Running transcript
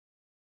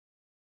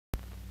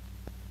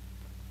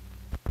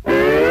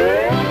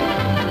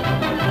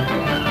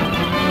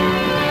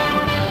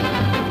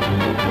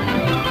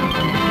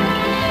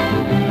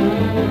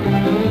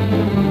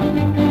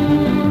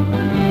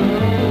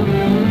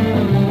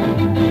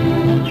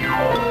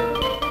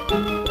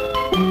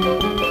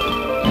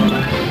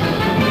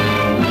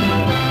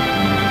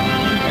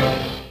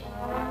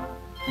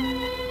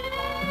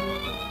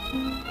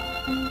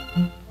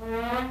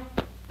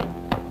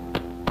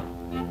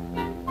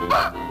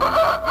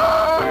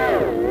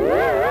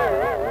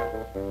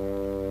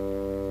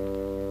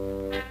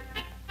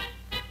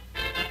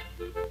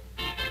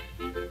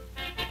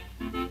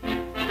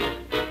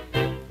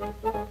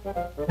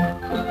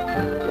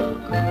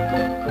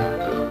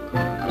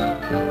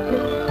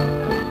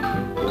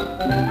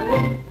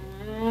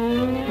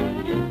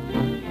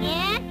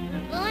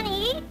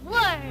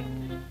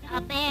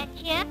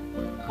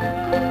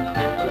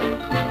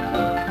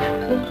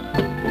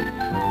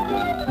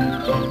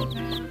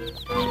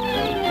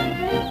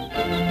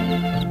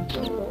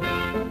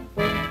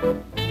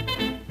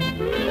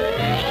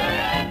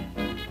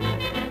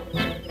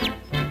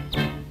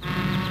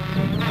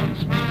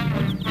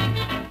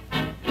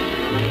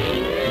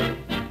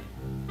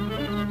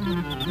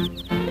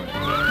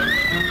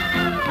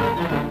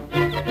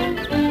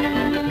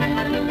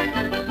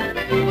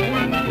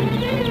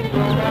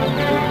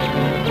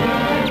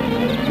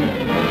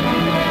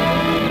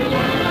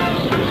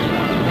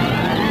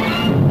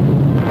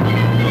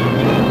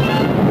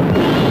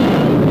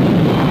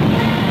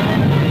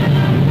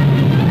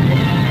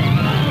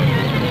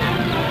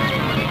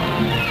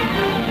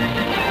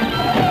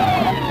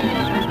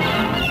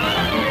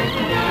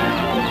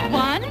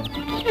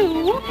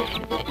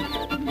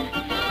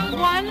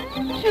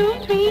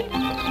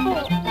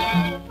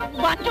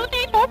1, 2,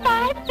 3, 4,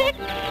 5, 6,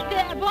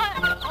 7.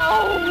 Oh!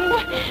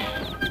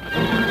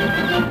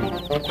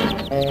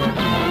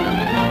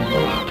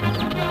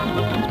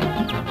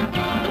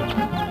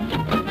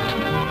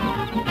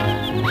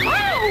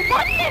 Oh,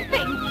 what's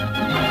missing?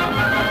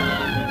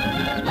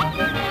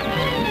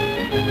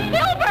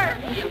 Silver!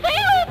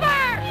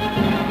 Silver!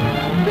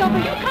 Silver,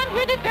 you come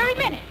here this very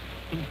minute.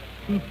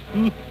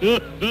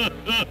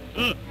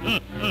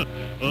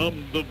 I'm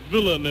the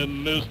villain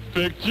in this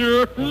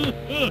picture. You're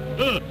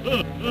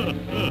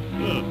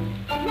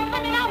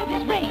coming out of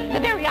this rain, the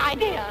very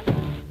idea.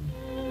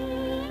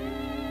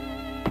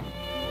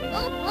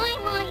 Oh, boy,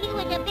 Ma, he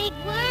was a big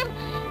worm.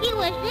 He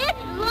was this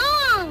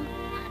long.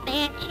 I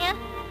betcha.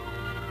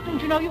 Don't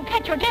you know you'll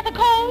catch your death a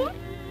cold?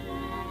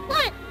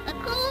 What, a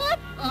cold?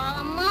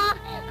 Oh, Ma,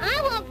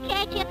 I won't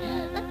catch you.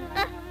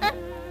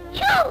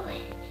 Choo!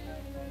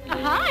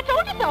 I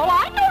told you so,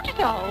 I told you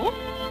so.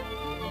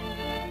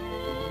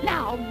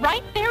 Now,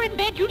 right there in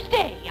bed you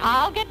stay.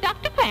 I'll get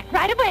Dr. Quack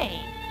right away.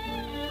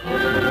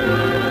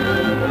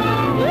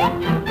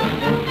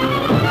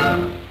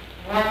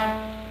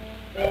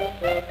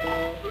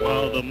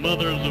 While the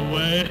mother's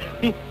away,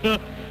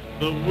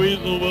 the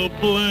weasel will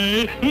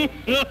play.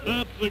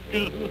 That's a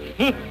good one.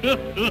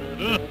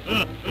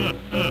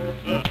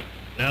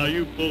 Now,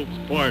 you folks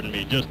pardon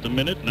me just a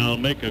minute, and I'll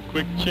make a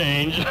quick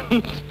change.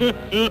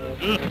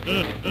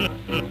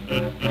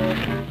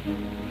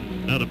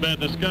 Not a bad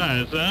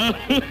disguise, huh?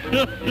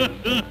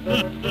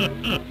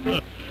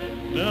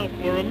 Now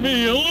for a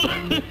meal.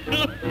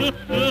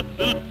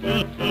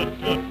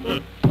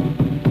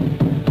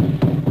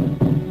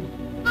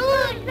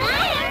 Who's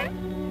there?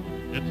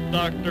 It's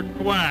Dr.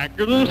 Quack.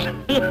 Boy,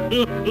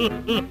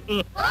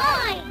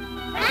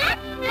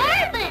 that's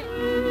nervous.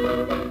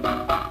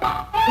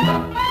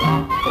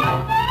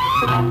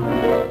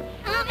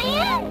 Come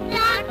in,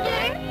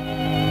 Doctor.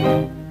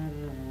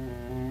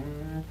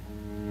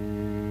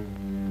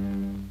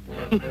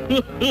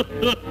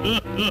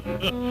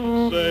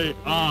 Say,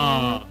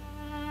 ah.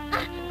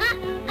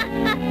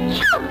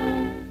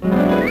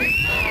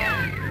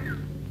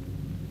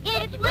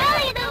 It's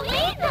Willie the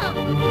Weasel.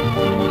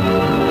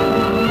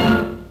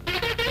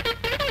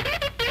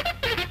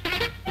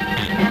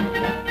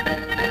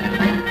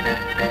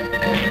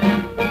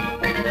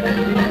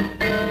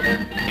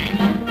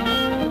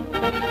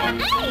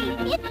 Hey,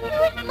 it's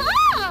too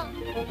small.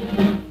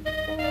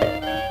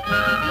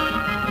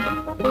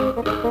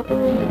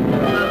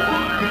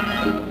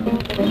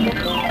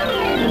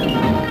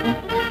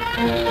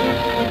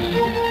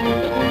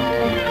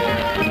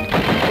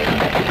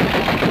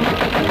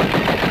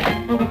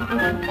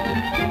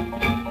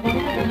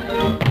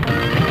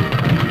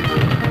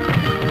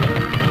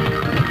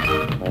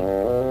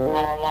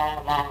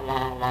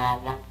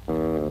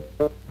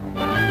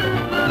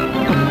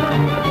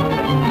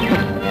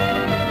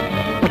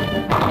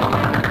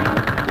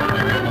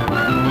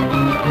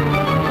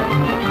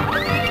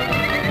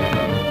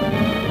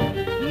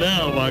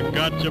 Now I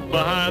got you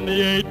behind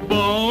the 8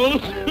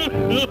 balls.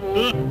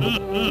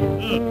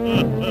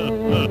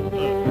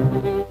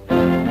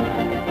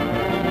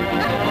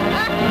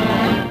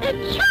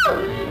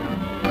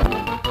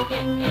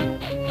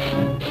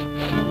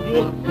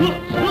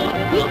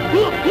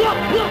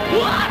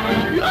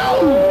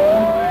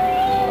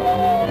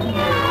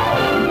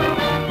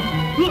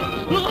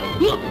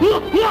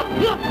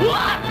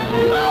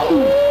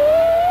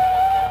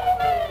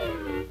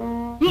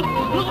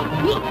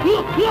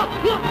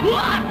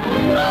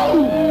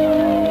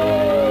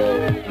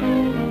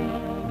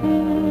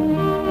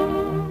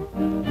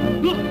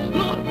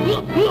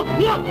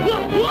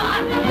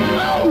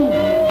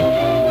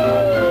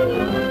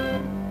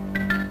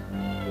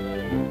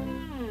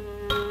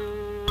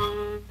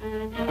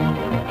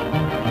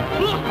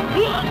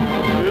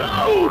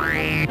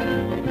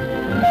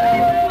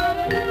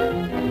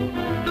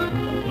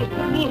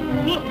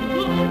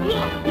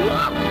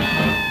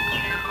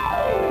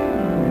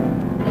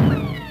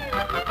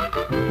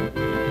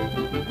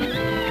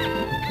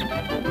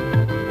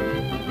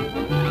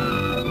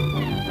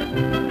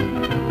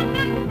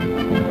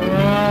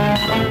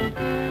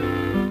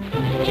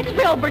 It's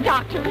Wilbur,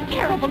 Doctor. A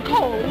terrible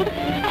cold.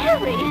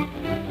 Hurry.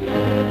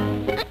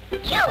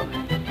 Achoo!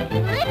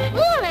 Let's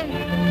fool him.